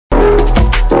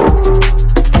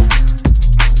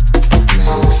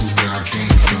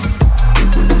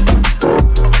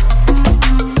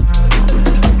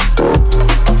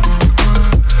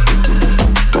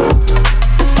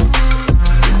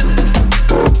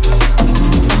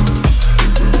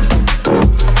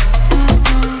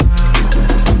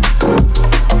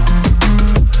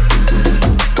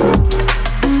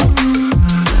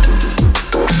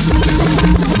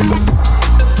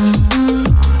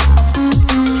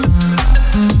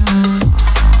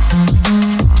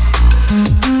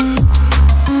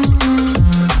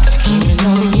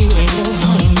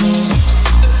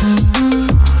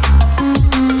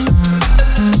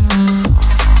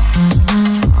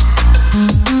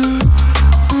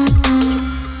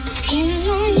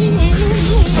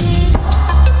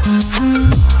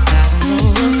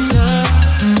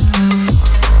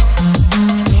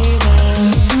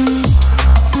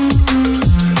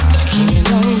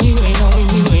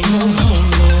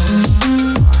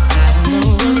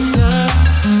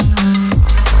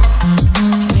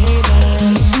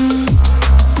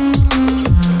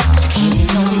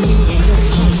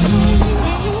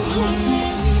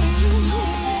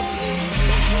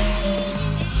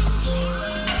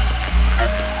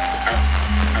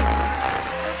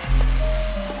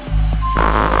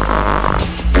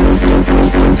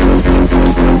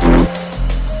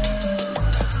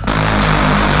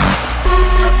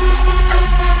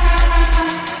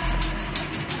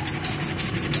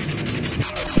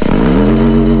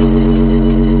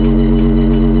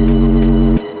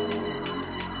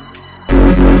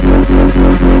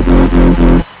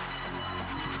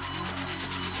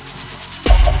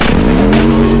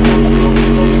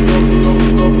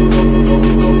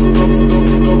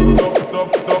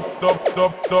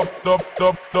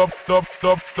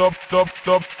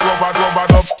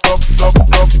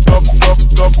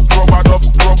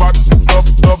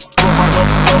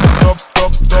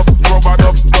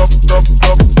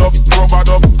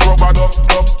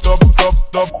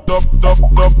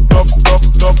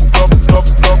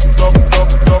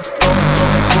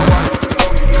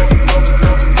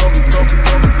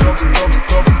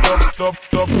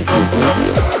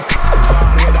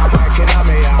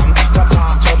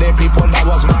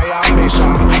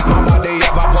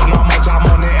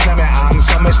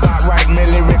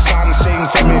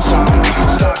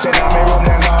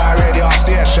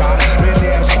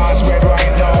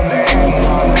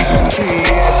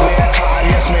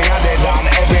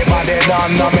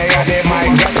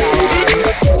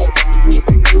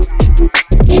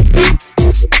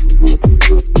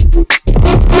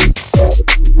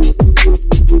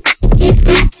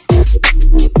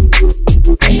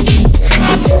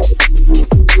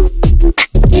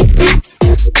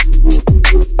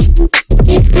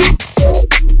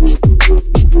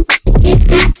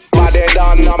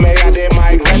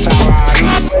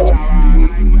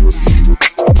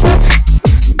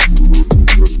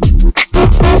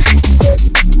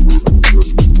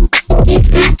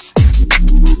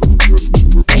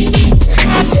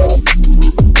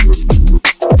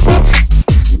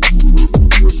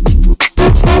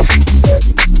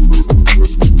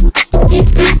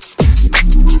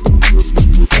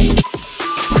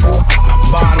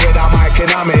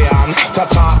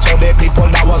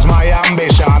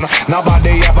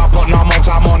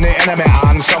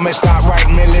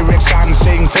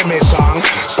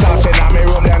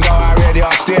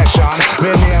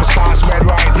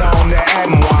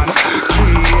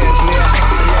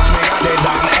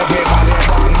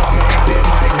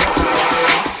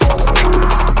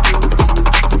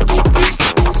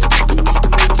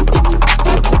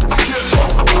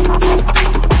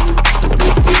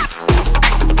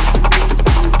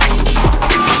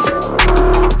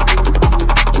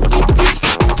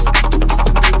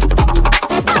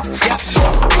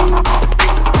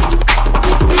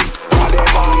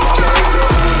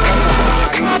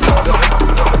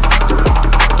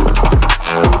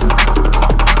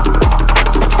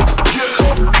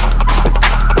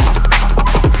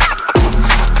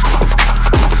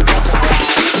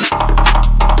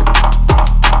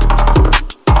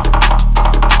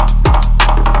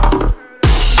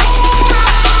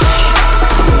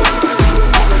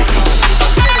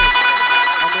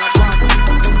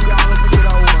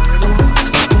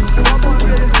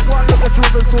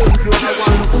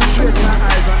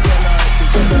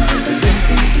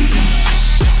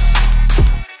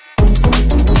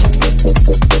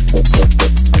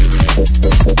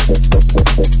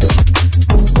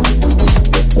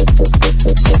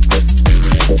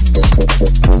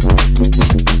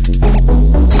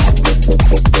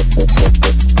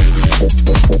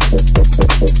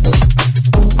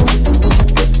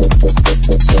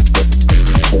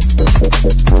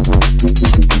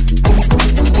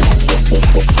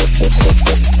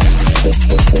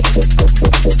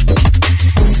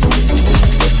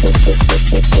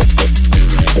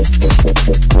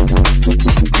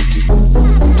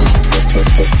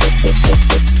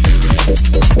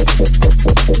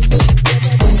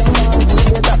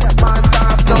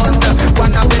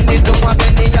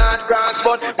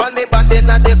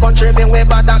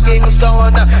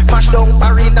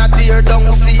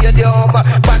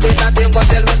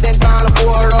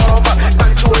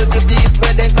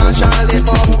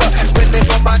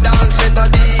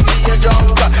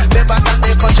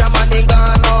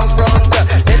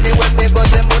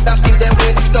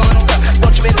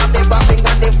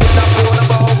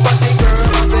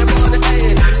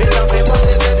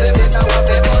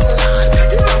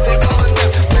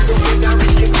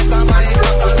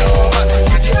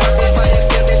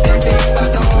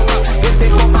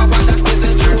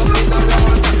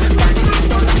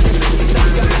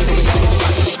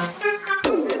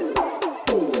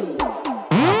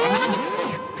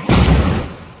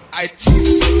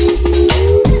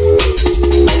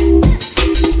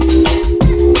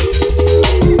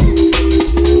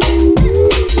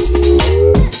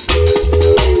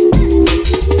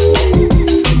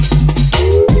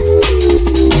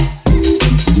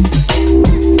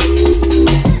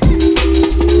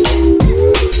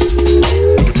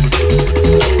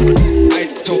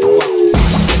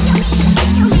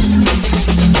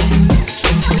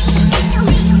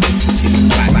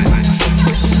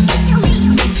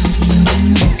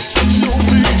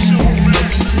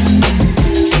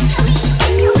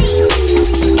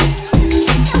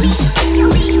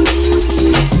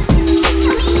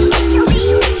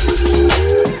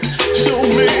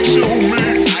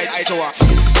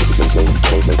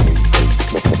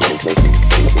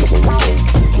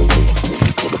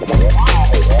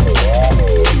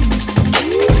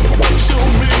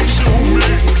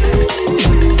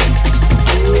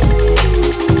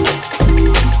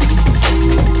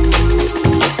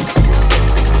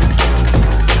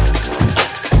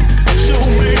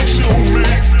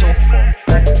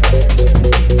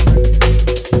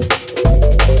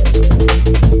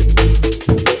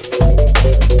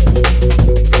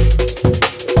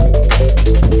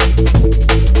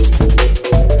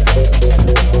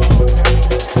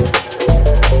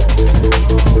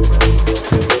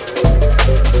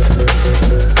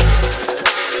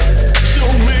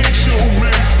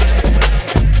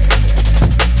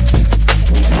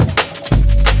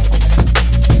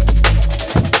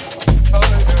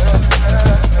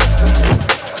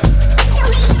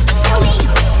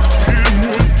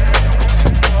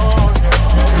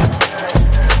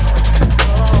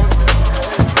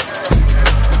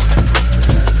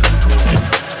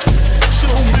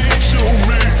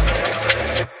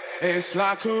It's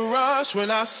like a rush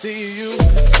when I see you.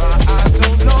 My eyes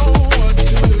don't know what to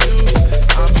do.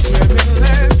 I'm swimming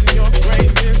less in your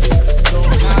greatness. No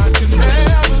time can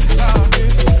never stop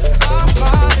this. I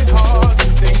find it hard to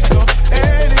think of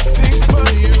anything but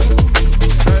you.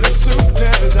 And as soon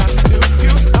as I do,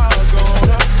 you are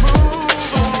gonna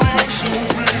move on to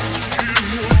me.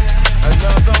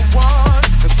 Another one,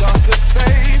 that's off the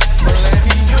space.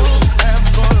 Millennium and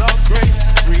full of grace.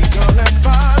 Regal and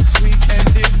fine, sweet and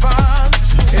divine.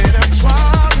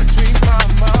 Intertwined between my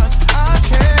mind. I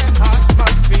can't hide my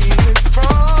feelings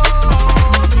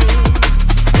from you.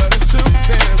 But as soon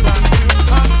as I do,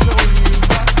 I know you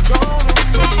are gonna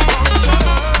move on to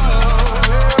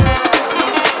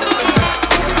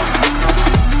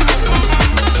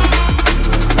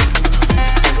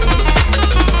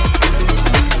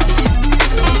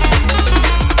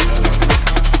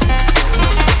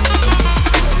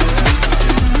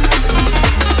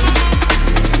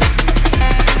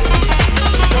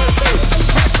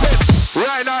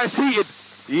Right now it's heated.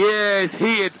 Yeah, it's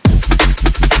heated.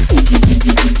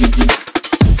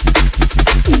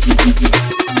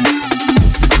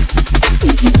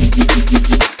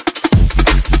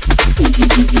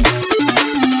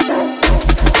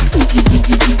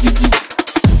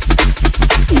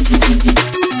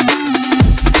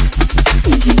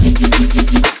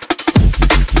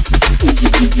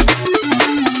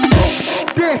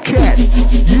 Dickhead.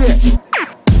 Yeah.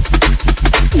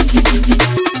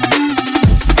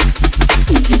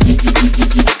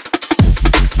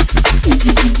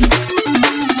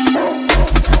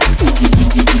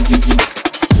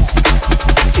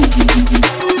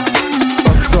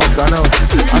 I know.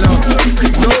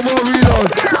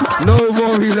 No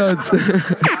more reloads.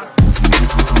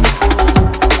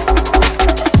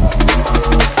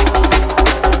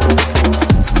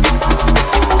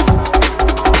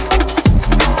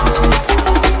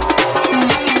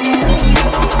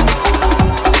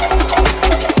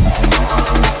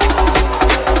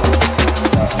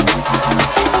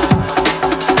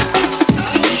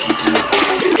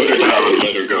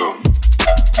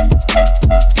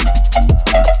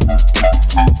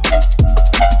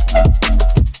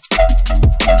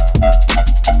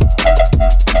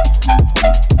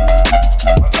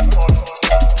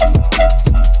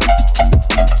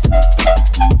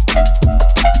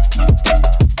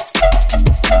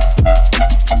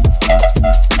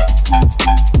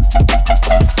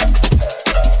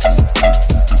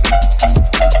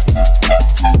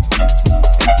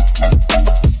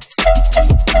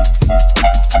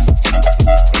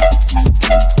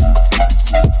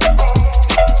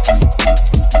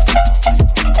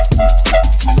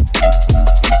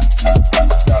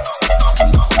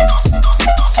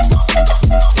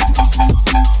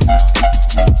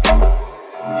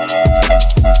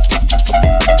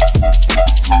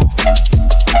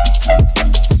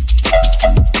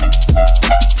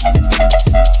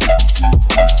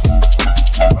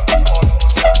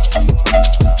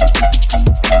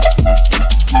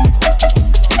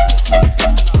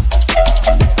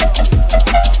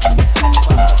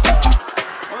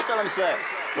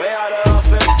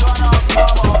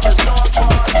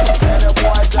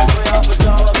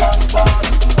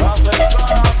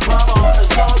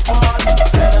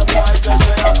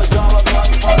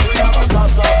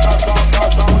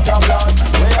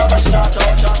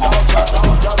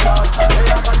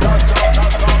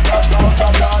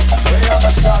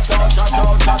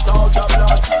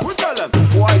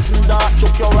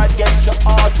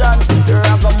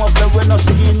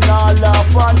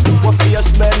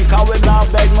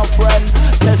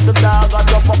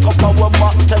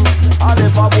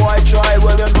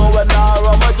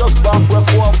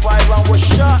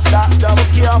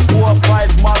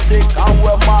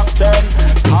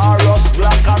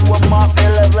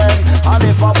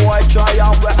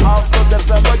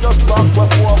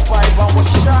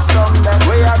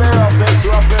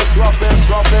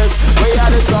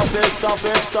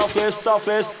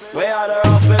 Toughest, we are the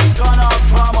roughest, gone up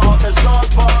from out the south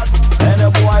part. And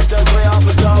the boy test we have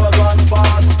a job a gun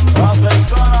fast. Roughest,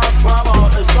 gone up from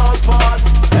out the south part.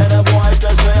 And the boy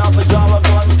test we have a job a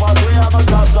gun fast. We have a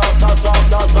toss out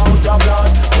your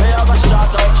blood. We have a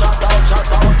shot out your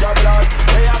blood.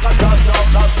 We have a toss out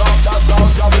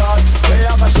your blood. We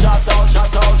have a shot out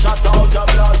your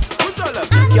blood. Who tell them?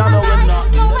 You know we're not.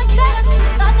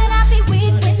 Thought that I'd be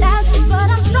weak without you, but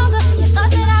I'm stronger. You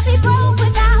thought that I'd be broke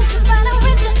without you, but I'm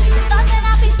richer. You thought that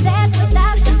I'd be sad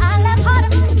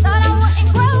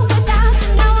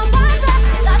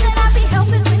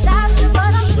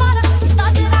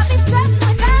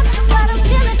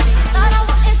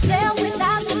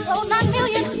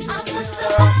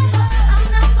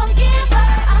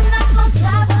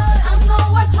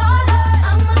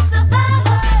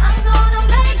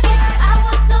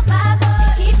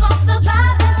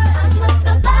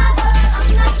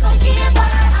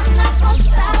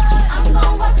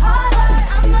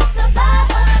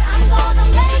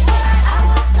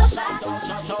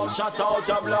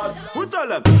blood. Who tell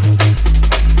them?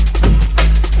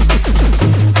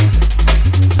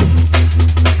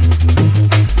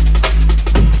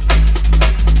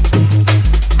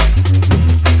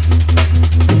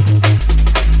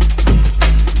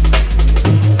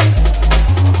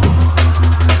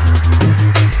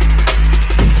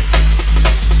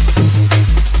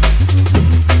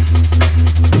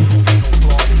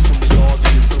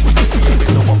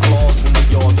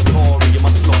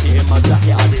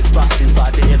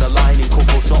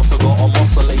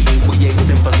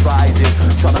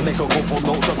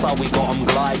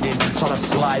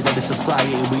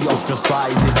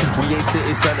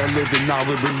 City centre living, now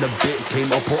we're in the bits.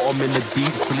 Came up, put them in the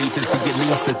deep sleep. It's to get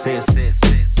least the taste.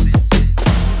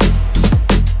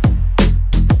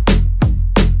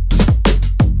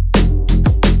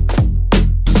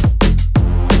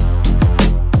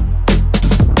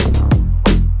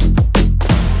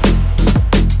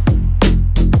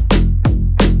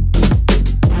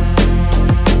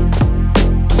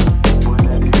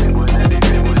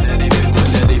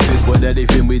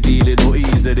 Anything we dealing or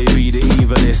easy, they be the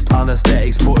evilest.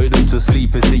 Anesthetics putting them to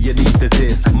sleep is the you need to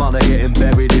taste. Man are getting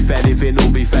buried, if anything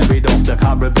will be ferried off the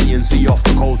Caribbean Sea, off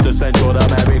the coast of Central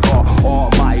America.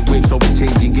 Automatic whip, so it's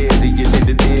changing gears if you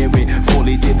didn't hear it.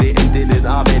 Fully did it and didn't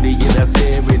have any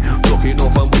interfering. Looking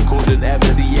up and we couldn't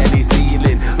ever see any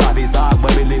ceiling. Life is dark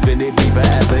when we live in it, be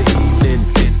forever evening.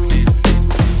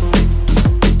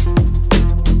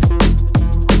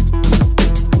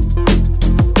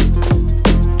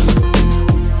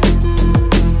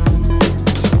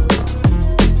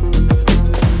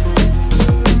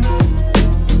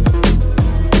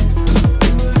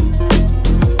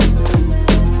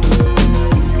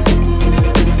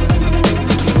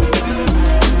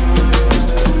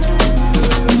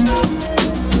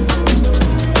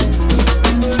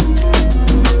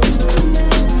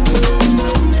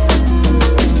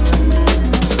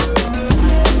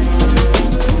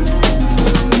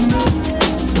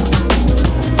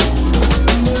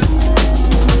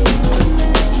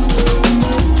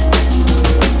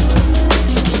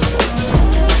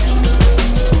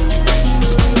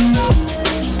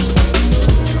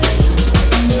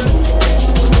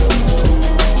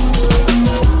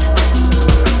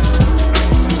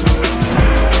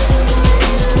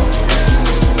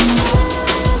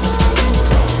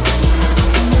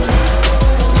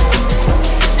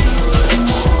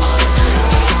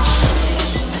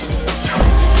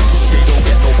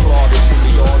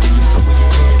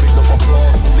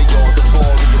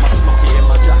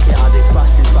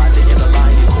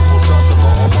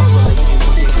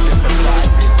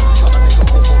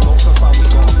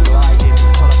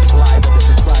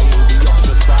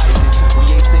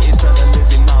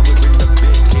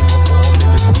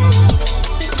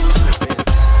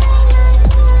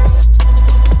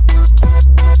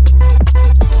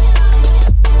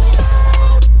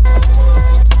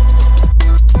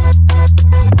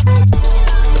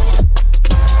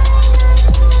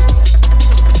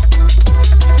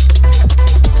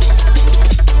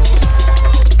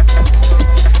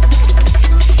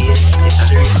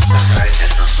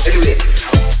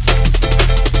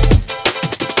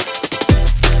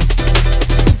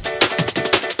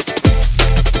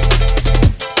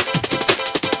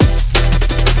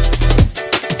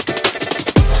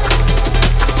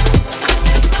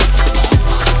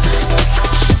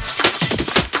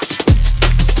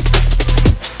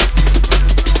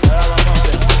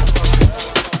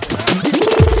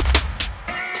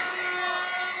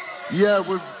 Yeah,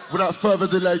 without further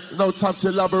delay, no time to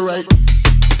elaborate.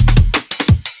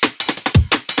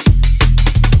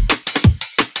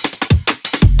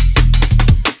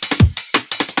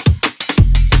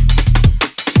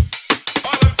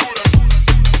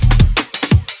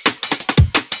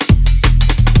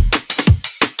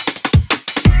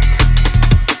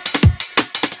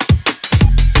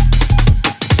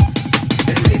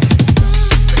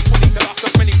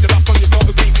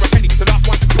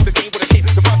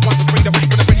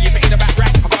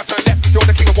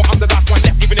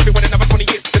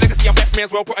 As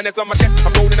well put an heads on my chest.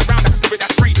 I'm rolling around like a spirit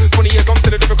that's free. 20 years on,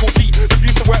 still a difficult G.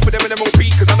 Refuse to work with them in MOP,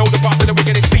 cause I know the part that we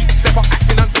get is beat. Step up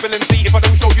acting uncivil MC. If I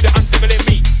don't show you the uncivil in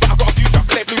me, but I got a future,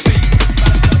 clear blue sea.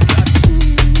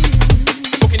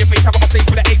 Look in your face, I got a place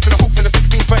for the 8 and the hooks and the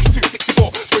 16, 32, 64.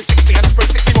 Spray 60 and I spray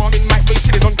 60 more. I'm in my space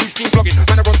chilling on blue stream vlogging.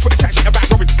 Man, I run Twitter chat shit about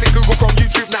Robin. Click Google Chrome,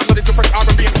 YouTube, now I'm not into fresh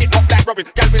R&B and hit off like Robin.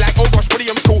 Gal be like, oh gosh,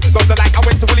 Williams school. Guns are like, I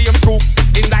went to Williams school.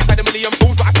 In life I had a million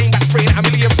fools, but I came back spraying at a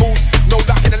million fools. No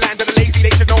luck in the land of the lazy,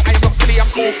 they should know I am not silly, I'm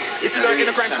cool. If you learn in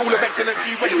a grand school of excellence,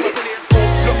 you went to a brilliant school.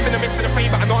 Lost in the mix of the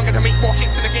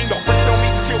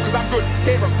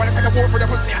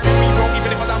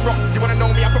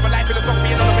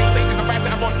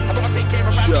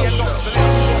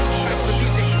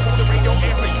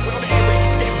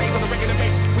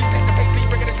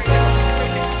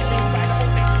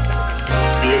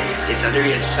on the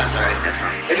range song right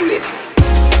now. Anyway.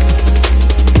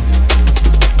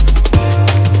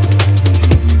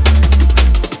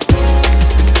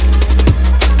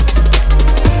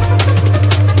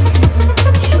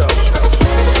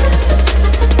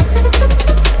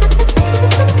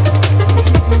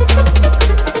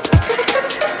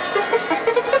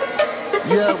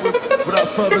 Yeah, without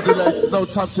further delay, no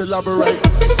time to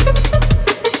elaborate.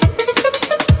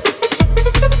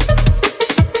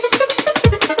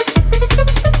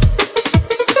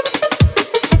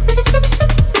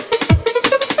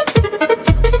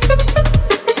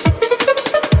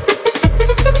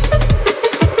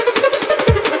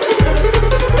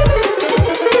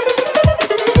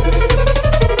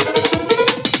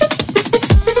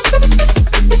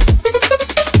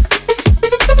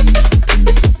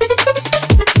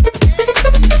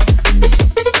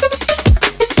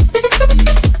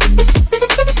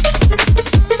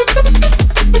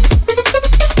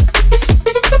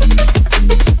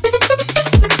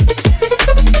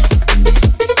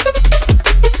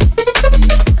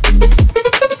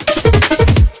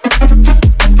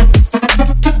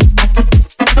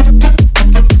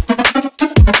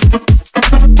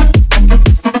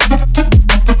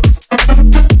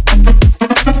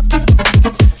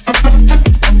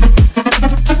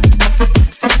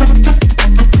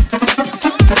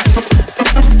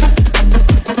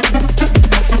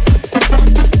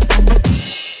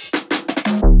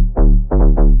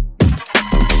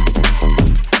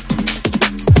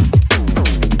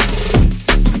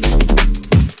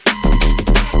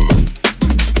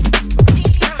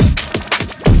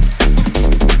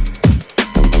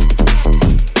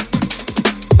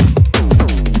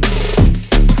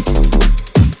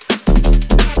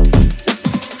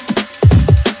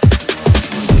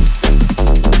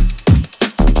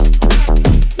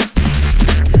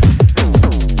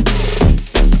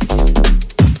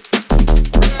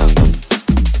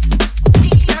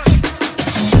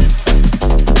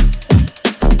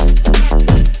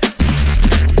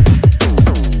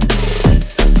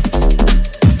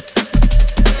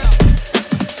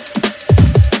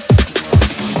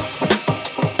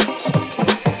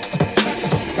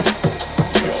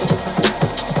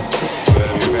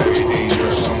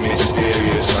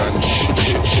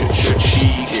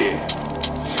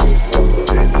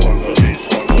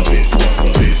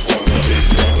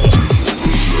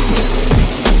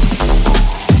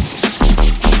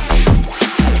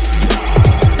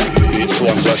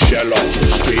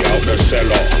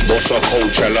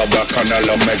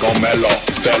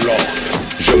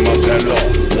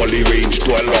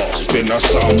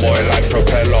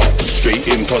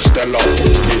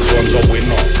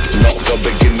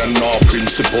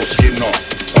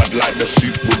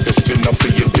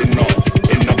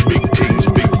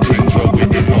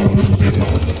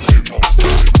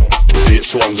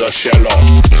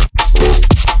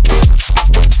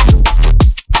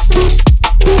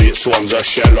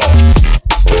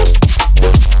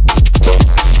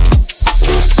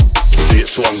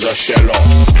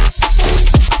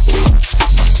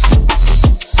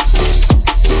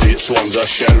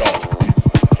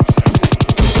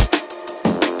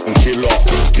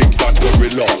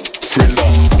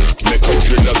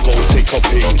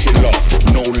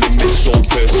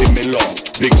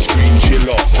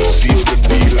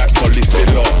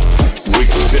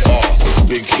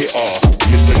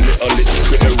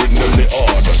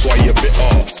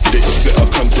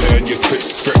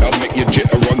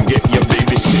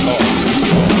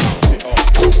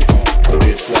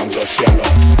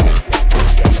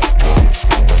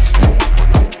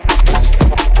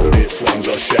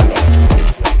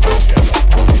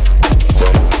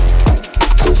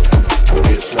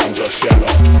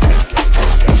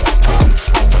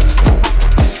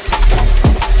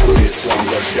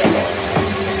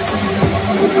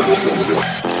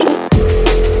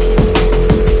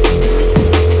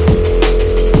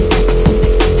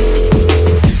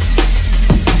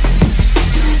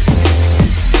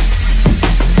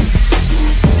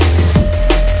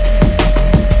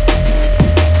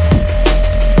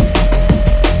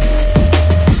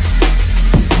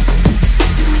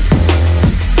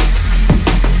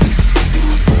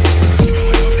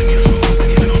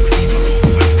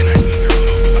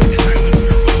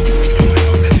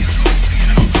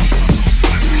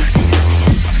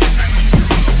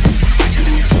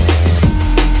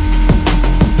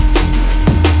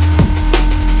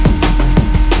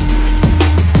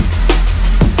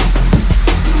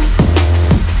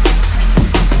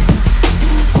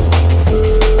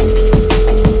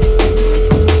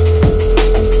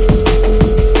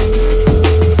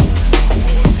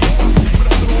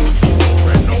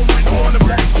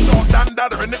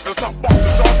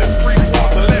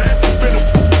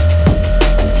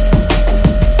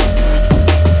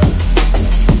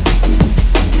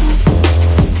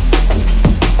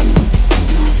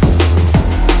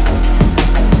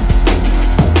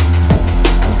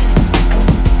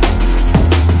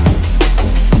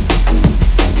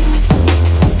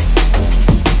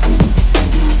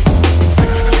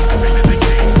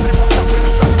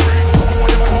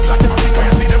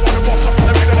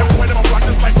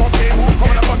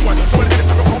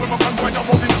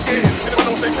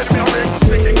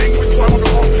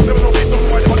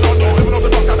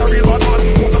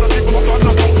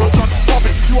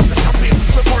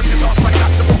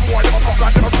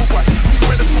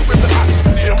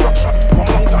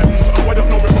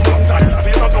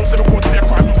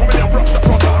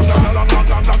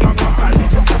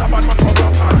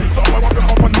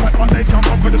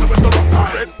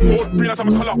 I'm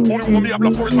a colour. Only woman me I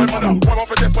block for is my mother. One on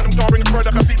for this, but them jarring the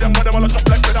further. I see them mother while I chop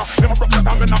like feather. Never broke shot,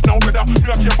 I'm not now better. Me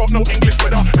not care about no English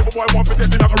weather. If a boy want for this,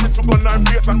 then I got risk for gun, I'm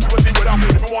fierce and we will see whether.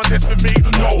 If you want this with me,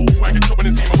 no. I get trouble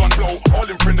and see my gun blow. All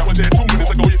them friends that was there 2 minutes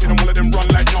ago, you see them all of them run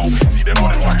like yo. See them all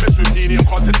them try mess with me, them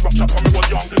can't take rock shot from me was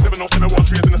young. Never know since I was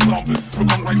raised in the slum. Since we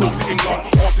come right down to England.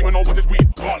 All thing we know what is weed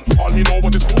gun. All me know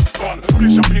what is food gun. Play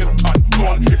champagne and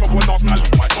gun. If I go dance, me I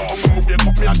leave my gun. When we wake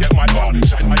up, me I get my gun.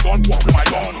 Shine my gun, walk with my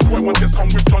gun. When one just come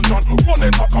with John. One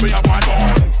day talk, come me have my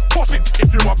gun. Boss it,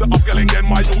 if you have the Oscaling, then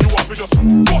my you have to just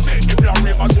boss it. If you're a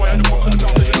real bad boy and you come to the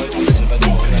town, then you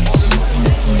boss it.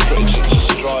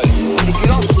 If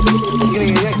you're not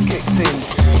getting your head kicked in,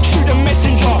 shoot a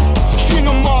messenger, string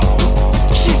 'em up.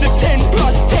 She's a 10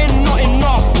 plus 10, not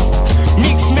enough.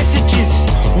 Mixed messages,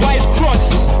 wise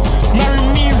cross. Marry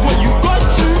me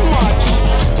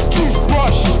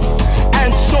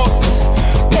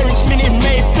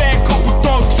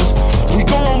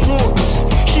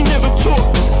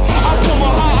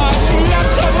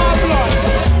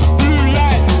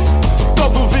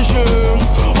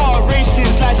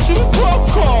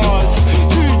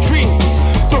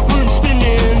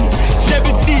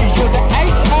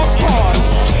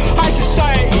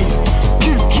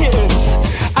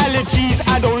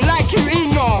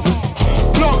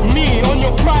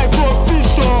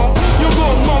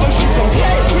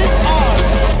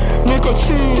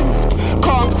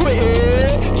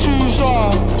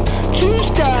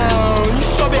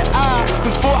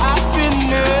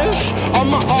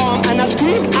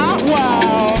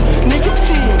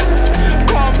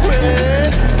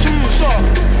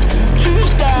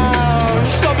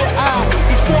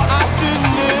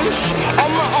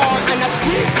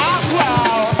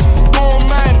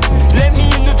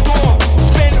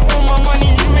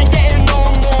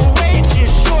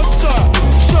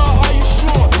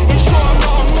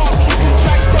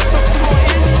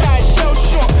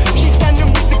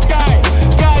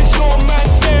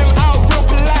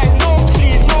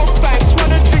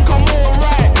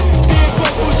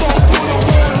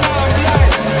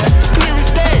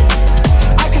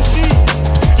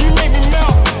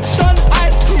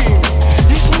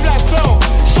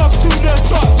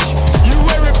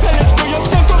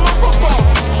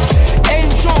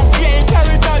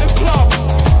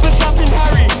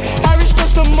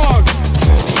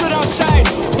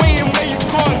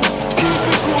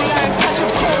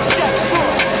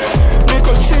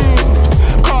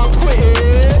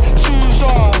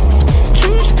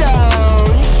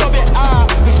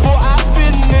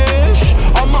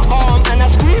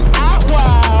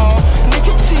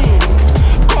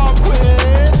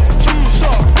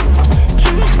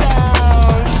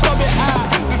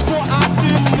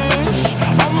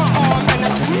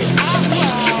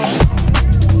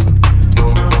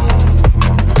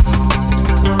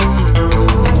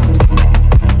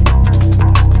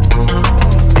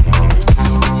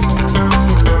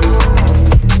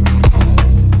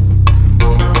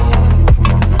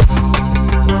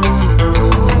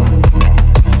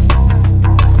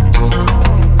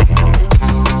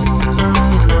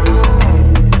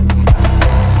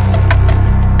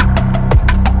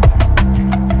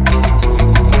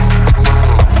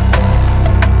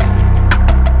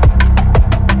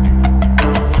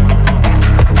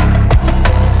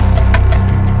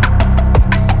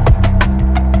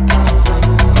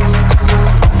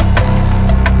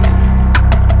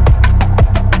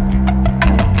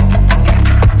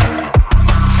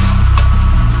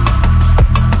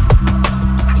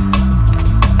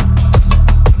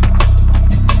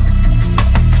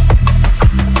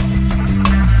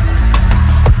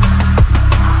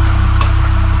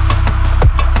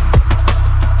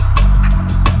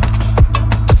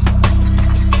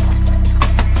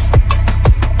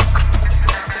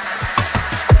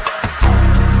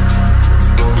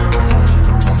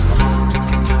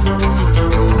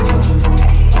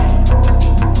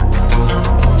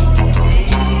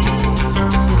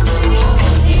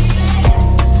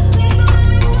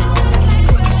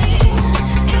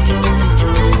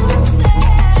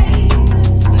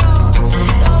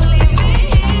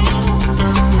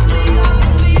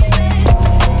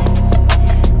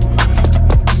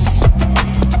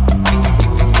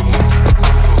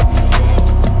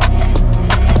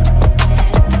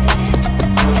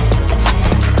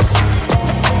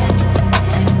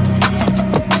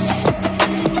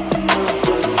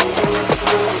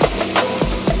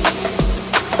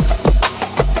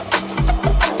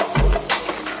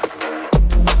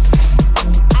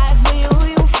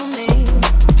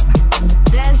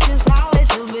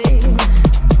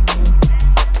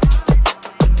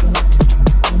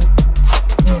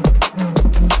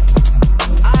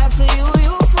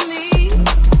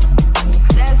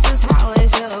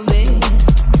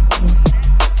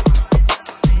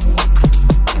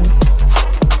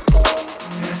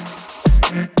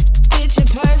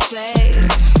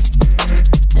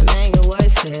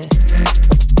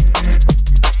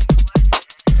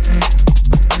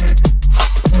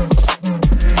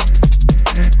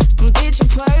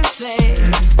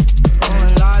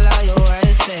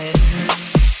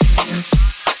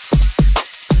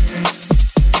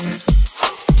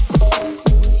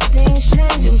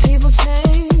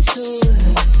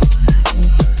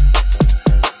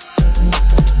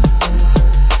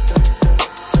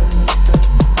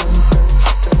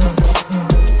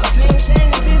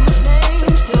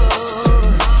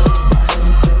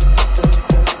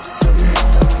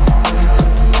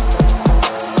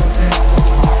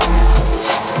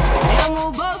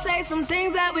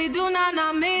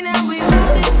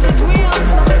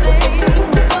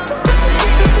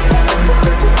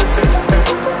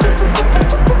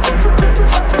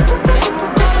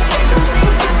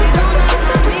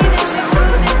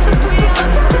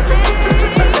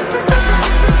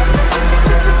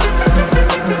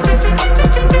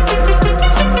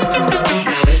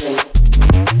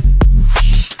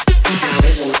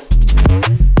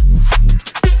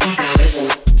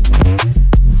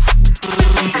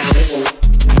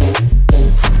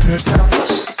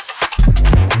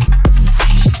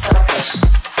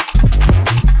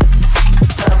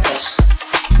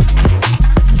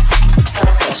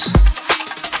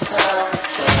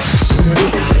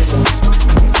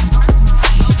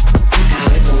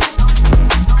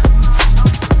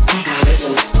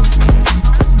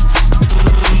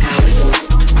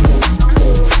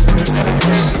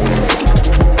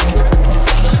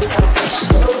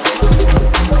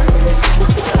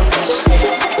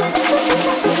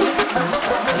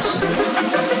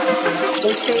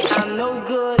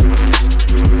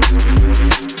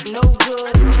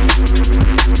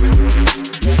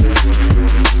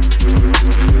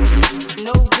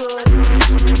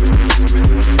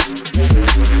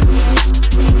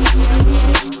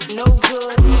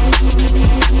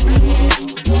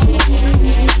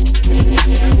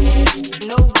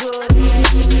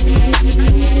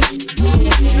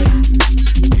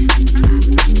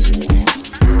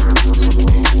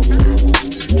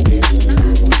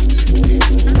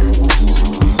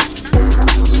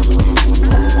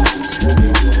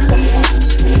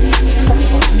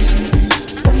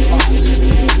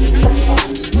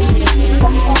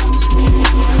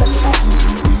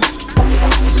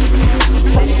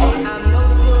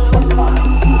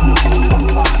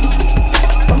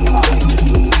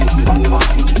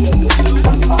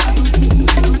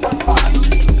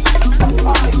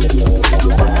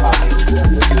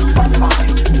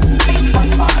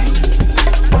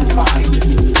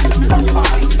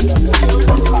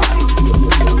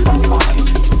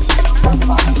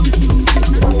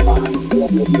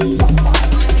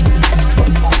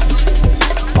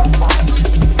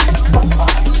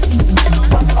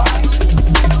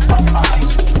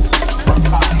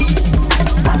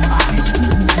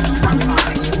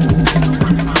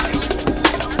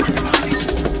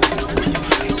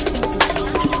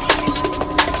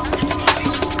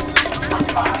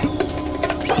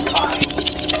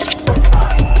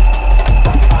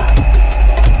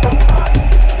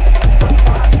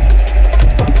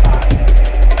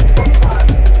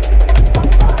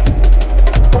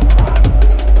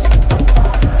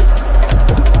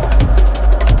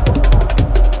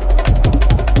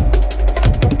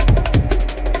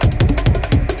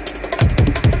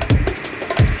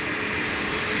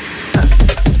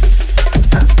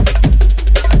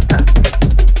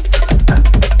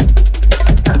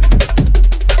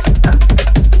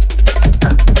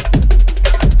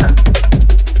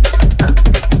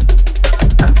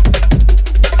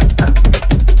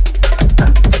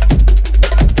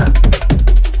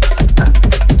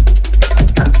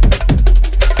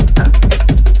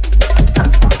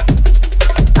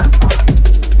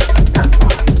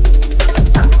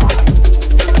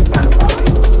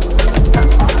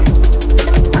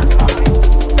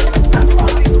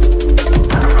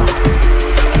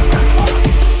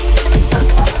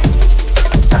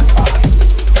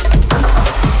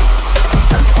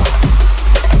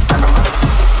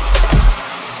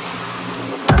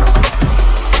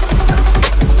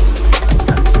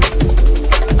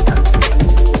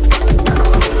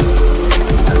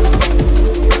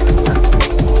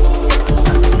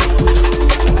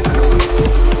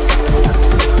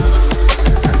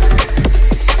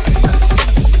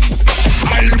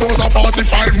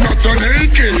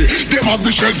Them have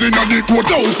the shells in the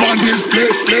courthouse on display.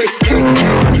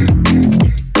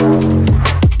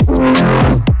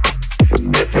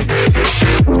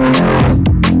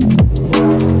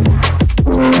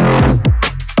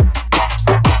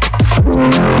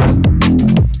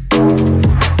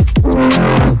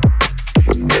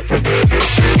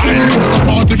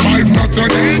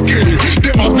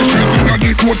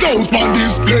 Those on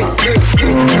display.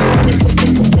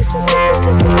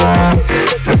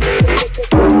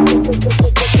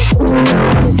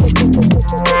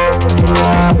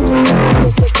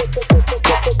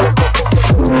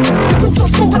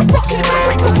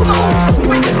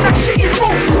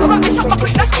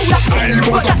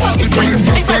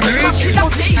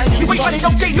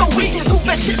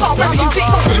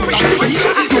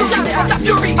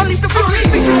 Unleash the fury,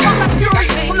 beating about that fury.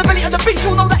 From the belly of the beast,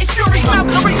 you'll know that it's fury. Now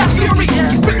the ring, that's fury.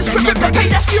 Rip the script, rip the pay,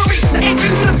 that's fury. They ain't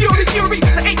ready for the fury.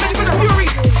 They ain't ready for the fury.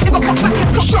 If I pop back,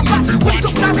 it's not drop back. When it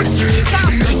drops down, it's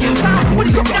down. When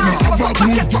it drops down, if I pop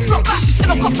back, it's not drop back. If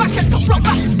I pop back, it's not drop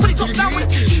back. When it drops down,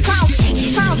 it's down.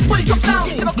 When it drops down,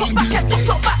 if I pop back, it's not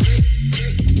drop back.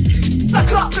 Black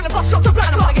clock, in the bus shot to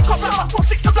black clock. I get caught back,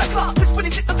 4-6 to black clock. This when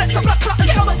it's hit the deck to black clock. And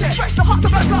get on the deck, press the heart to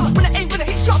black clock. When it ain't, when it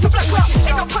hit shot to black clock.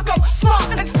 Ain't no time go smart,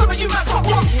 and then some of you man's hot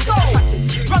one. So,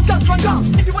 run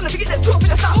guns. If you wanna forget that, drop in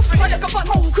the sound. Right like a fun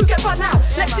hole, crew get fun now.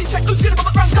 Let's see, check who's gonna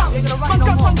run guns. Run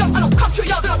guns, and I'll come to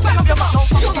you, then I'll bang on your mouth.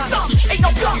 Show me thumb, ain't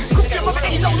no gun. Cook your mother,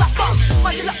 ain't no lap bum.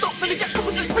 Mind your laptop, when you get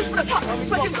covers and reach for the top.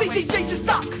 Like MC DJs is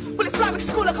stuck. Will it fly with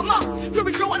school like a mum?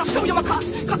 Fury drill, and I'll show you my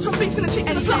cuts. Cuts from beef and the cheek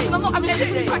and the sluts. And I'm not having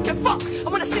shit, crack and fuck. I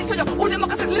wanna sing to you, all them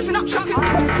muckers and listen up, chunky.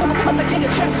 I'm a mother in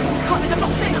your chest. Can't let them not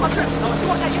say my dress.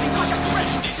 Smart like you can contact the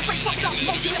rest. The fake fucked up,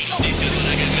 motionless. This is when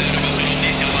I get murderous.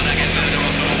 This is when I get murderous.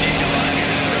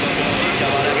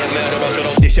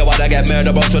 This year when I get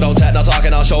murderous, so don't take no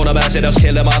talking, I'll show no mercy. Just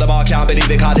kill them all, I can't believe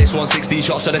they caught this 160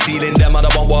 shots to the ceiling. Them on the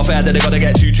one warfare, that they gotta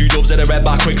get two dubs in the red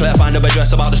back quick. Find them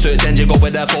address about the search engine, go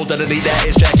with their fault to delete that.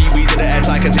 It's Jackie, we did the heads,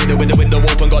 I can see it with the window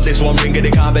open. Got this one ringing,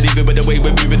 they can't believe it with the way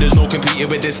we're moving. There's no competing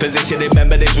with this position.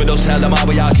 Remember this with us, tell them how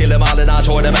we are, kill them all, and I'll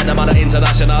show them and them on the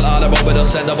international. All about with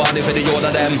us, send the warning for the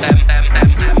order them.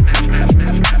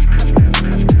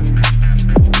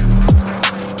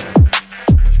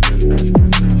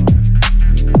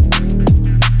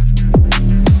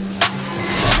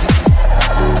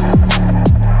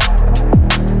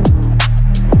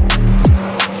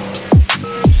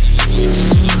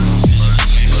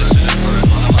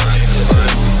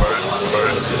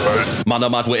 Man,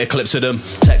 I'm mad with eclipse of them.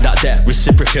 Take that debt,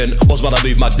 reciprocant. Us when I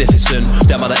move magnificent.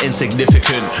 Them are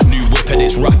insignificant. New whip and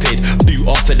it's rapid. Boot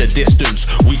off in the distance.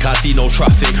 We can't see no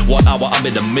traffic. 1 hour I'm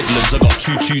in the Midlands. I got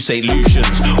two St.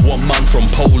 Lucians. One man from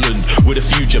Poland with a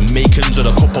few Jamaicans and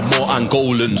a couple more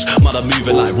Angolans. Man, I'm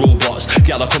moving like robots.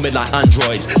 Gal are coming like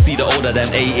androids. See the older them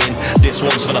 18. This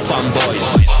one's for the fanboys.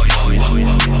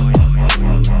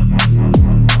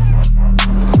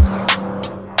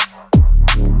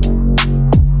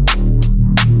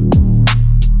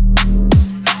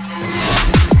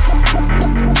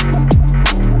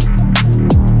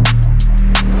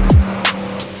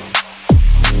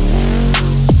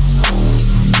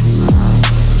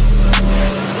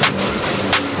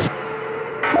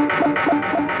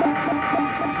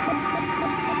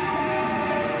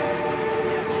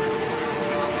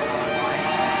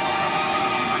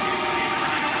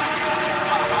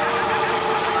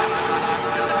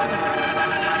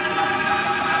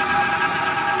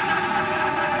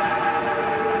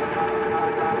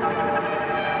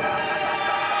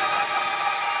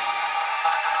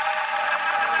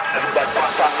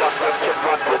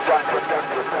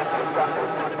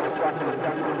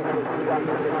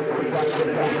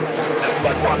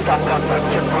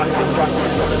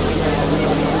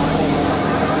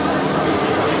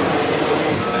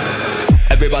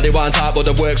 Everybody want type, but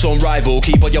the work's unrivaled.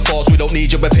 Keep on your thoughts, we don't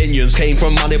need your opinions. Came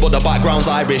from money, but the background's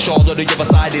Irish. All of the other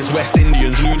side is West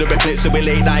Indians. Lunar eclipse, so we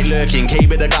late night lurking. Came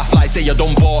with a gaff like say you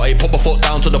done bought it. Put my foot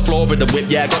down to the floor with the whip,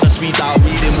 yeah. Got the speed down,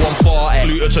 reading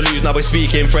 140. Lutar to lose, now we're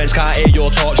speaking French. Can't hear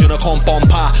your talk, you know, come on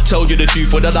pa. Tell you the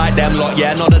truth, with the like them lot,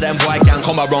 yeah. None of them boy can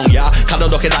come wrong, yeah. Kinda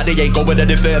looking like they ain't going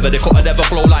any further. They couldn't never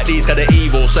flow like these, cause they're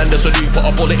evil. Send us a salute, put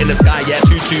a bullet in the sky, yeah.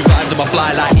 2-2 vibes and I fly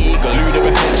like eagle. Lunar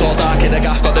eclipse, all dark in the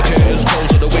gaff, got the curtains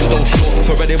closed and the window shut.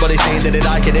 For anybody saying that they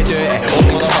like it, they dirty.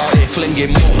 All on about it,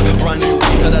 flinging mud. Brand new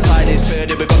week and the tide is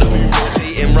turning. We gotta move,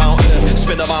 rotating round earth.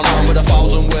 Spin a man round with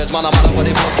 1,000 words. Man, I'm mad when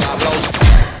it blood like blows.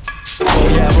 Oh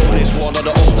yeah, roll this one on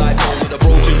the old iPhone with a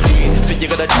broken screen. Think you're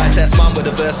gonna try test man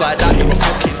with a verse like that? You're a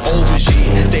fucking old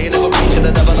machine. They ain't never reaching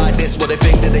a never like this, but they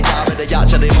think that they are and they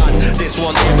actually mad. This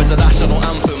one here is a national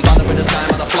anthem. Banner in the sky,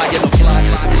 man, I fly in the flag.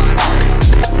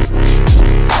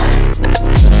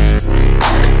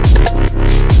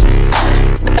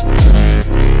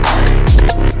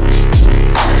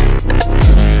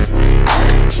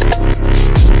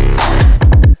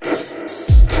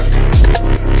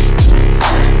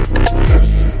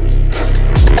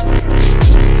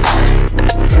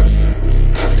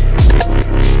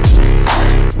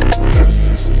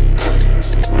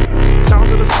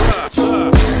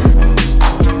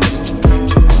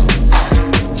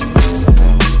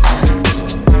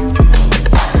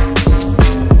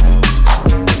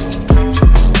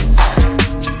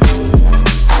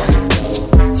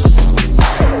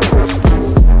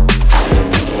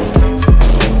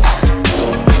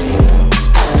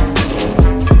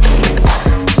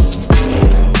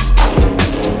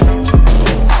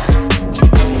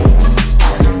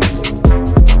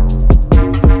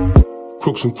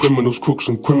 criminals, crooks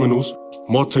and criminals.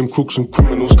 More-time crooks and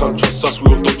criminals. Can't trust us,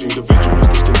 we all dodgy individuals.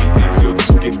 This can be easy or this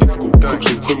can get difficult. Crooks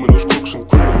and criminals, crooks and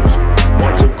criminals.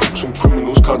 More-time crooks and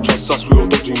criminals. Can't trust us, we all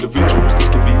dodgy individuals. This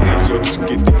can be easy or this can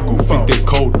get difficult. Think they're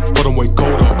cold, but I'm way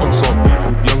colder. I'm some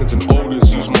people, youngins and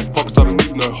olders. Use my pockets, I don't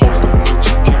need no holster. I'm no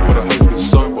chief king, but I ain't been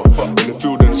sober. In the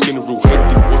field and it's getting real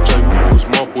hectic. Watch I move, cause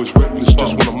my boy's reckless.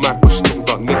 Just when I'm Mac, but she's talking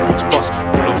about Netflix bus.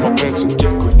 Pull up my pants and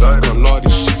get quick. Can't lie,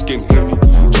 this shit's getting heavy.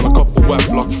 Tryna couple whack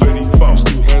block Fetty. Use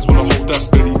 2 hands when I hold that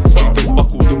steady. Say they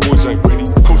buckle, them boys ain't ready.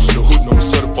 Push the hood, I'm a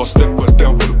certified stepper.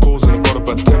 Down for the cause and I got a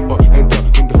bad temper. Enter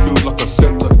in the field like a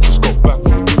center. Just got back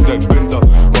from a good day bender.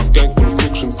 My gang full of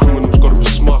crooks and criminals. Gotta be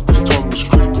smart cause time is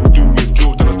critical. Do me a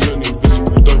drill, then I turn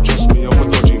invisible. Don't trust me, I'm a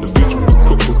dodgy individual.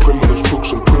 Crooks and criminals,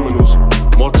 crooks and criminals.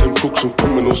 More-time crooks and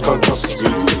criminals. Can't trust me.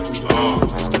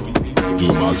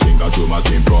 Do my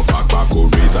thing, proper back or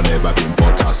raise. I never been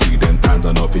bought. I see them times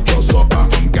enough, it just suffer.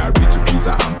 From Gary to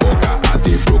Pizza and Burger. I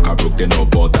did broke, they no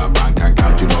bother. Bank and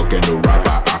count, you not get no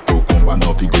rapper. I go comba,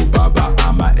 nothing go baba.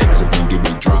 I'm a ex-a-king, give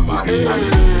me drama. Hey.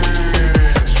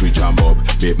 Switch them up,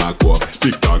 make my go up.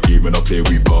 Big dog giving up, play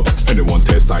with pop. Anyone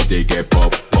test like they get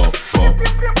pop, pop, pop.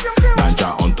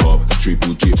 Ninja on top,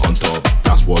 triple G on top.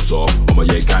 That's what's up,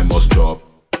 yeah, guy must drop.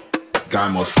 Guy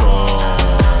must drop.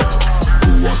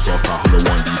 Who wants soccer, who don't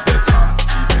want the better.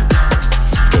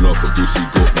 Jollof for juicy,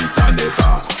 goat meat and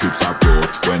never. Trips abroad,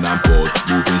 when I'm bored.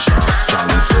 Moving sharp,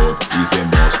 challenge sword. Is a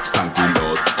must, thank the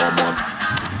Lord. I'm on.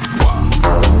 Wow.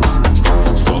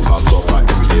 Suffer,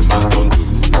 every day man don't do.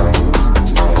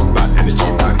 Bad energy,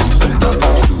 back, send that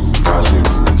to. Crash the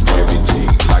room, everything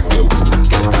like the wood.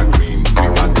 Get that green,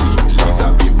 bring my team.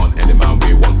 Laser beam on any man, we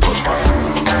want touch my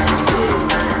food.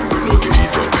 We know the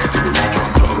needs of men till we reach on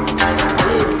top.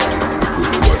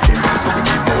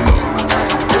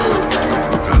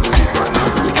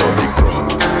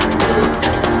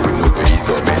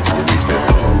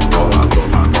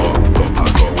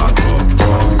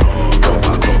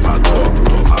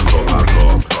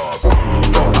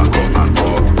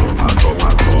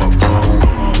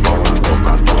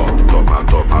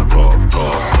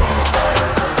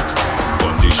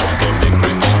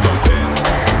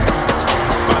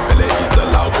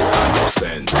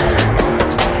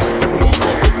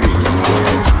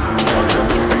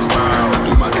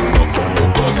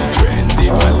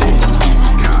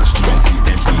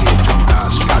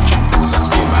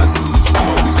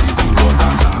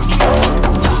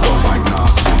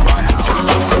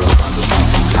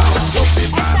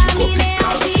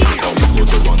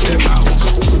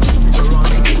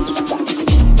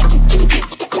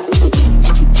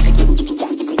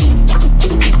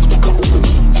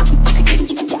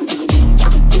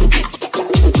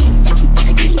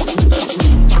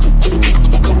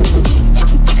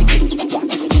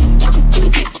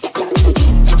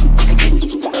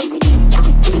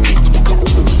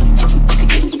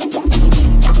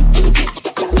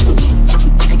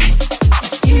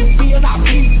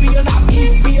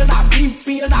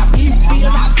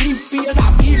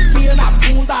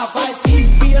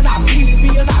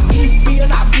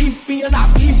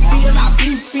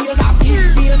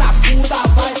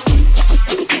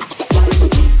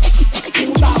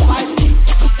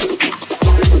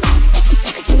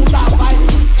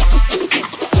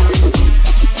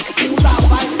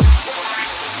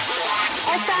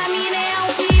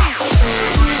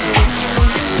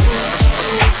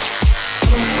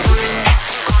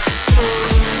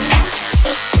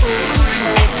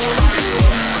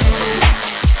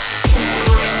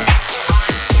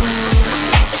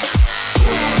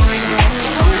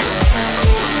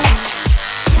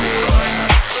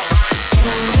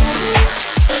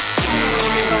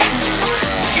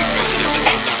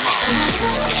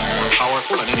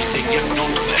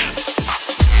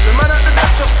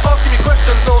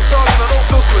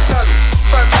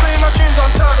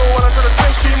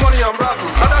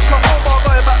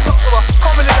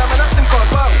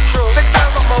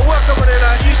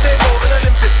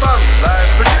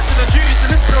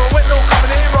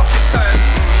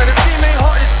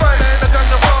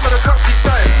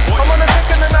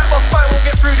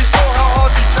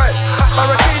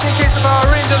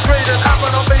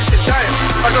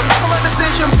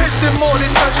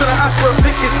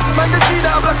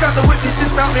 Blackout the whip, these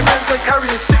tips out me men don't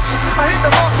carrying sticks. I hit the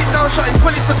market down, shutting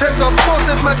 20s for 10s. Of course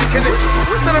there's magic in it.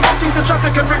 Send them up into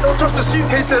traffic and break, don't touch the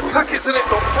suitcase, there's packets in it.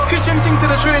 Kitchen ting to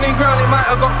the training ground, it might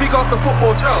have got big off the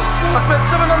football town. I spent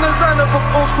 7 on designer books,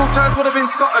 old school times would have been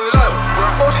Scott and Lyle.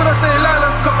 Or should I say Lyle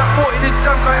and Scott, that 40 did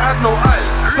jump, I had no eyes.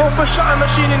 Go for shot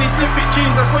machine in these slim fit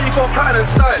jeans, that's what you call pattern and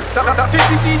style. That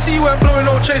 50cc weren't blowing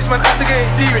no chase, man, had to get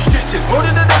it de-restricted.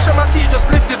 Loaded the dash on my seat, just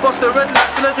lifted, bust the red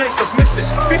lights and the Jake's just missed it.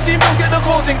 15 mil get the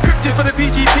calls encrypted for the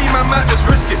PGP, man, might just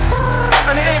risk it.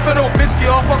 And it ain't for no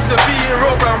biscuit or box of B in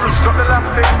road brown roost. Drop the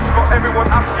last thing, got everyone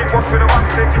asking what's with the one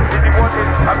thing. Is he wanted?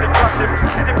 I've been crashing.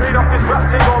 Is he paid off this rap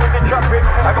thing or is he trapping?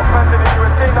 I got fans in the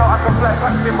USA now, I can fly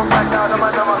back him from right now. The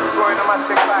man must be growing a man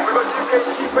thing back. We got UK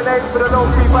cheap and aim for the low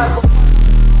free vibe.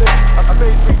 I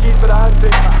paid 3 G's for the hand thing.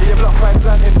 Yeah, block fine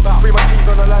planting, free my G's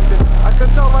on the landing. I can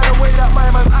tell by the way that my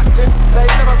man's acting that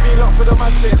he's never been locked for the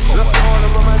man thing. Lost it all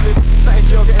and romantic. Starting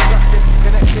jail getting vaccine.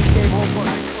 Connecting game home, got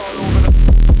all over the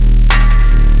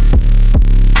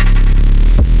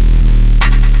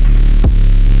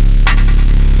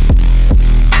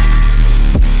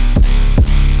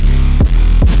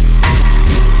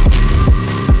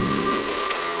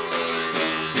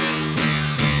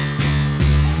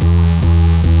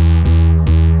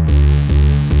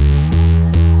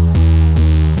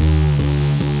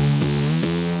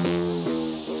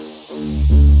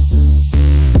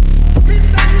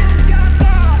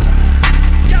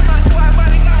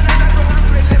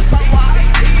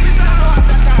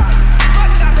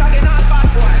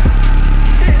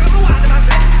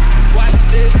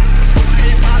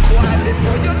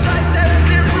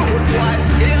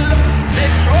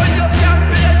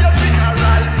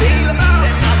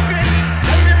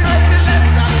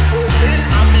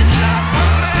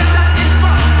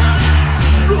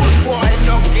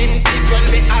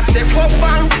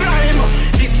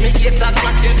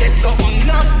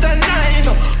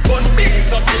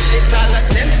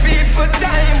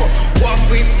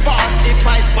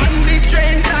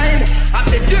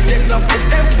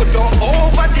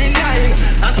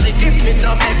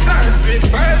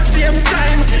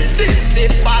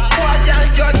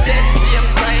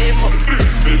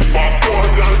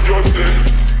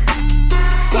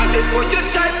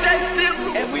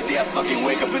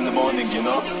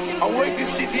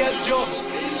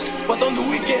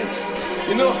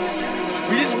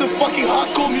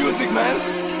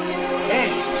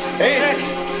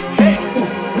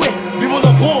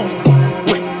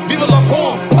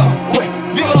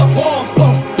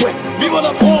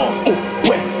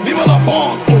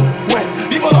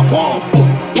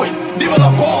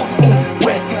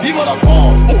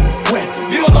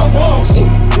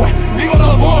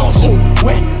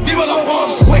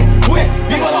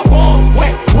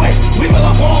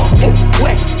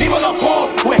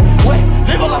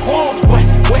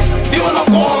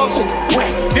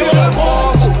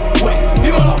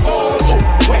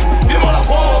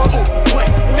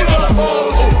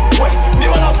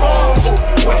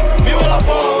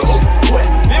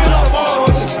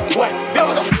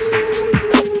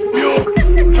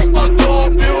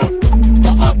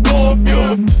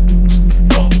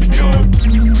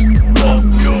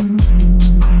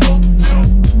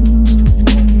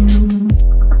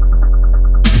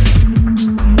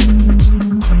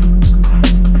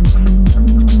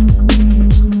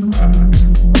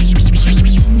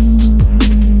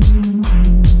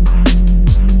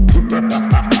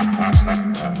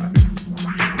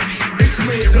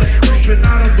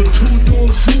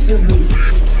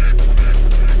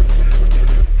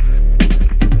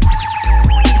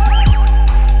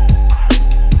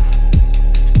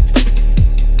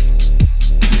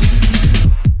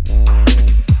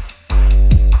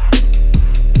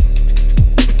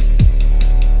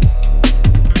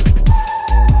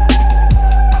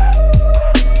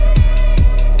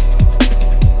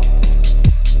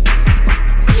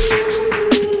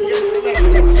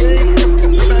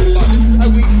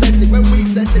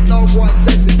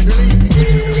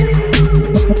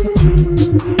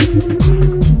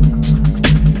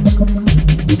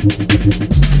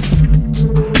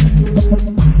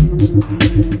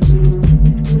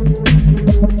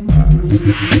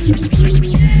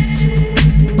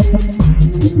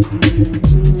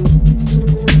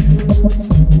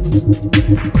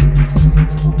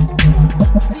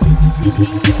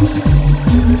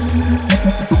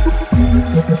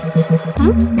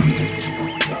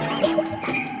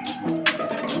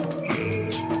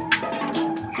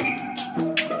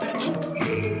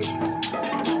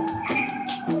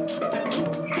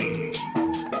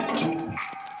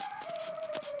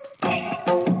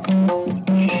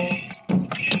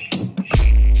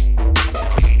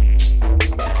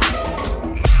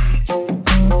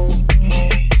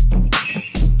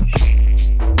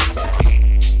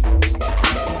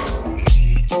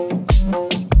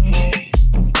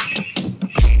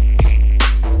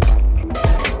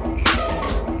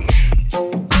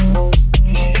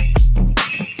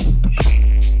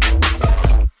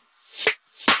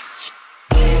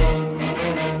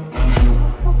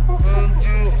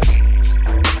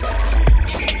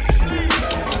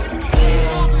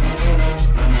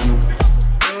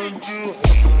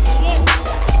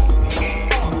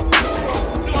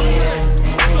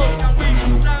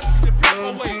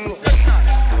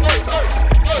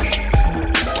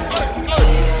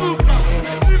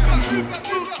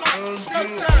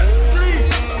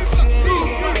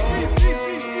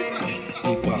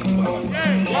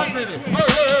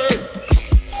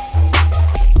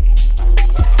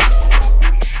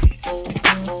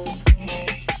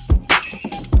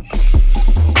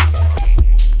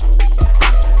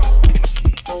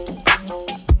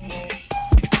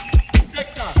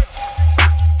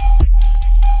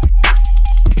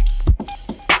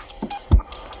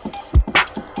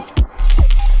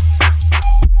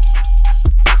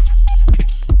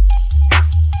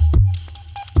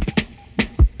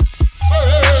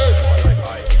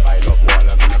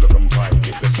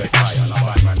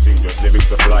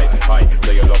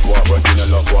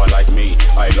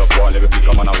I love war lyrically,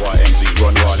 come on a war MC.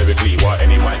 Run war lyrically, war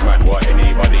any mic man, war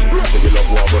anybody. So you love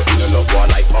war, but you don't love war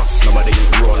like us. Nobody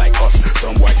raw like us.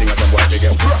 Some white thing and some white they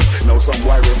get brushed. No, some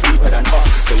white was deeper than us.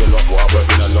 So you love war, but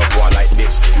you don't love war like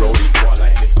this. Rolly war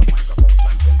like this.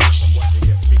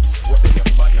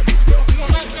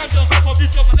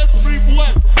 Let's bring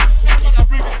one. I'm gonna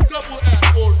bring double air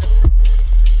hold.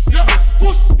 Yeah,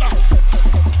 push back.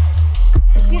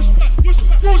 Push back, push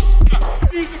back, push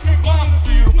back. Easy thing on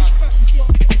to you, man.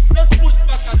 Let's push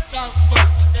back and dance back.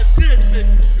 Let's dance back.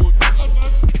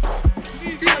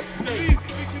 Please.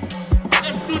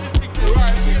 Let's do this thing the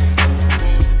right way.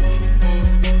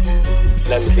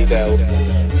 Lemsley Dale.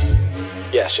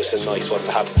 Yeah, it's just a nice one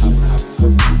to have.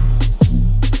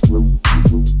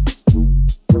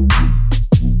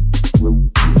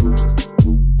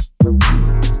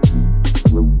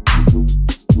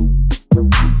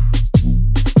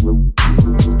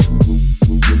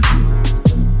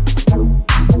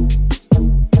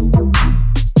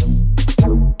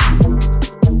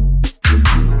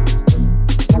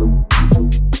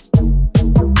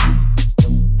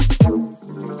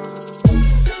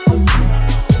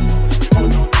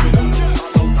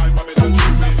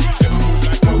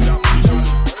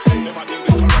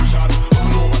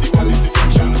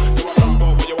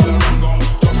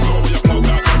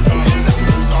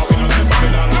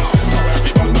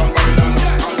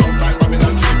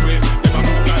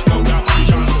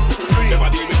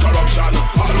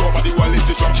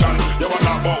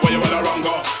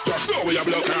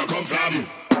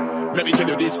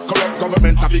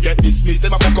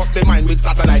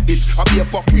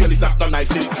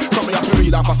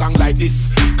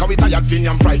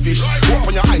 And fry fish.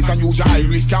 Open your eyes and use your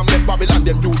iris. Can't make Babylon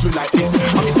them use me like this.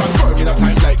 And we stand firm in a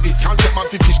time like this. Can't get man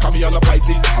fi fish come me on the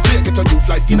prices. I break it to youth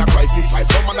life in a crisis. Why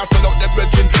some man a sell out their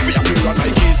brethren for a period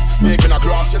like this. Making a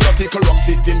grass, you don't take a rock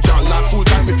system. Can't last full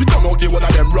time if you don't know the one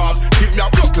of them raws. Give me a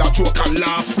blood clot choke and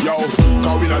laugh. Yo,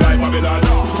 cause we not like Babylon.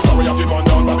 So we have to burn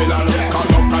down Babylon. Can't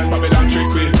enough time Babylon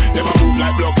trickery. Them a move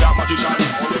like blood clot magician.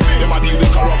 Them a deal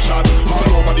with corruption.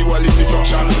 All over the world is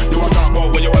destruction. You a talk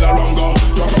about where you all around go.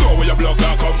 Just know where your blood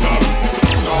clot come from.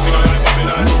 Now we not like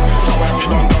Babylon. So we have to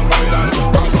burn down Babylon.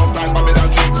 Can't enough time Babylon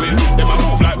trickery. Them a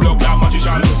move like blood clot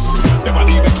magician. Them a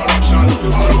deal with corruption.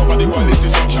 All over the world is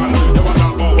destruction. You a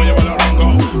talk about where you all around go.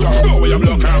 Just know where your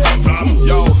blood clot come from.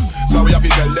 Yo. So we have to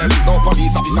tell them, no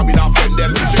police officer we not friend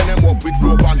them. Chain them up with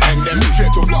rope and hang them.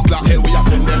 Straight to block like hell we are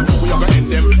send them. We have to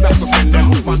end them, not suspend them.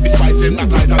 Man despise them,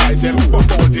 not idolize them. But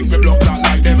don't think we block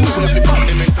like them. We have to fight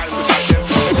them next time we fight them.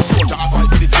 Every soldier I fight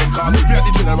for the same cause. We are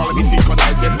the general and we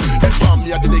synchronize them. This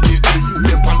family are dedicated to the youth,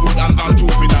 them pan wood and all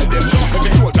juvenile them.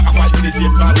 Every soldier I fight for the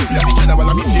same cause. We are the general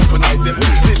and we synchronize them.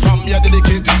 This family are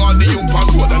dedicated to all the youth, pan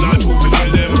wood and all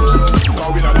juvenile them.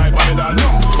 Cause we not like Babylon.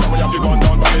 So we have to gun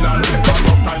down Babylon.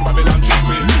 Enough time Babylon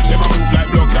trickery. Them a move like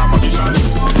blood clot magician.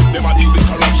 Them a deal with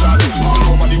corruption.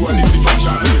 All over the world is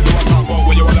destruction. You a talk about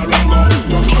where you all around go.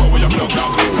 Just know where your blood clot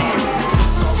come from.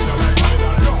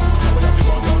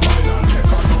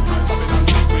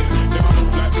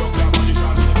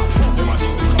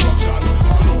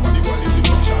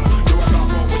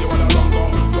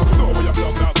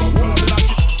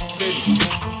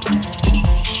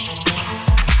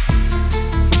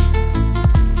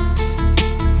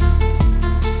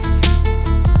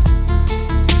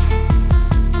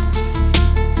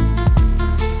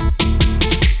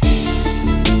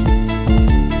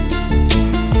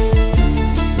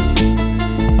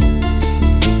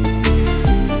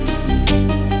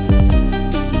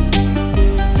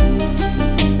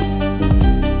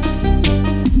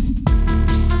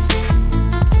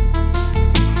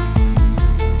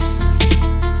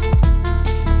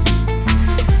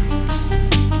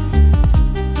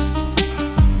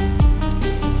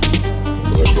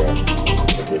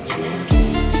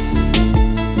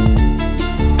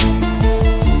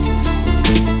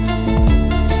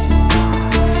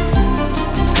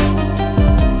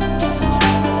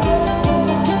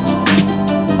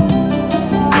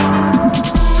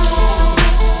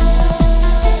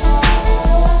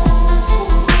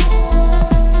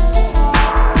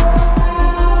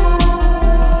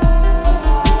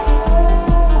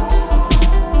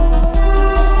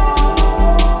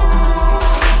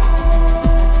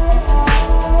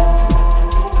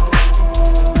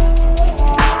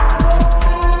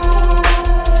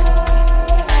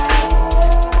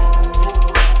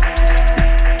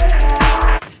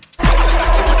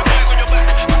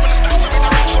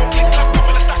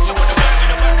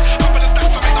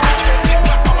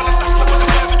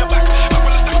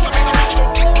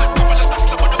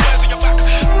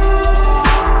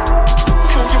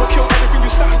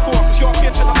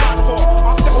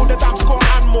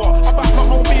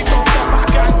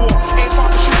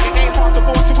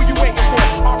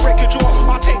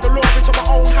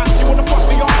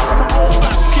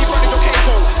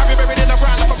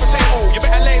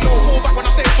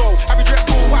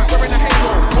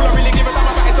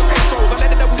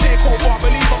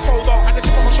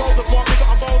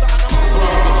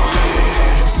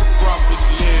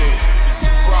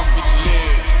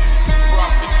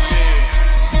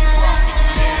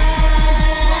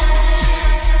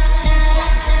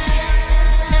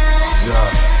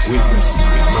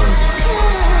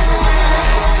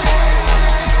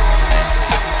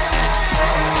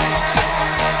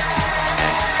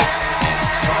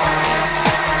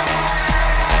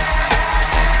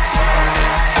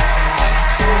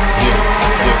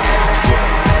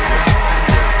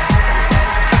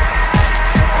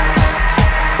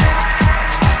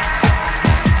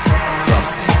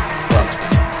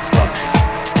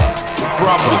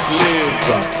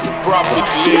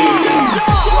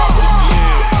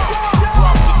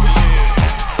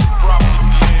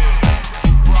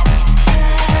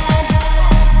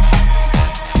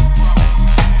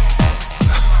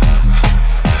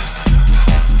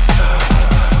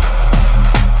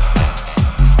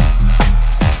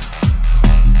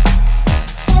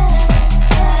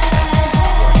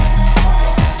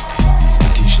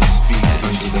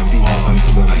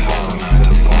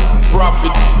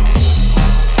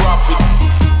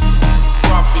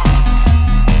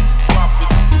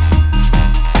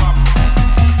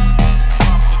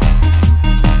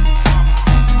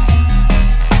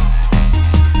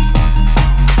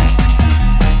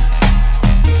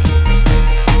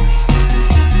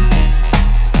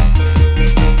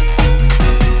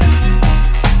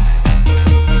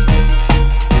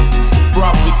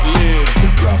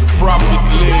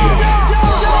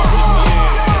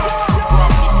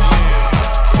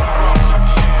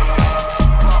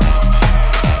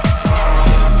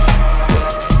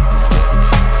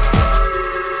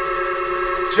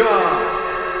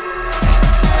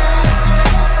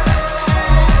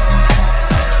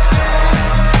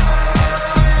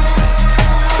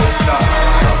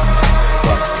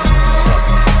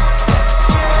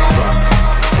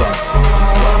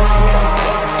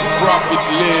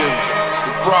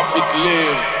 prophet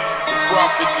live. The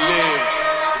prophet live.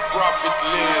 The prophet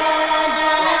live.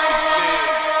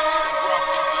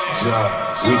 Jah,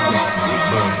 witness me,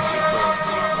 burn.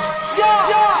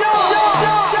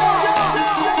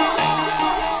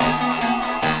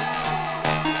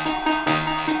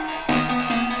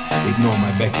 Ignore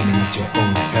my beckoning at your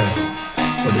own peril.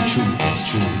 For the truth is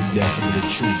truly death. For the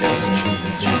truth is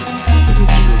truly death.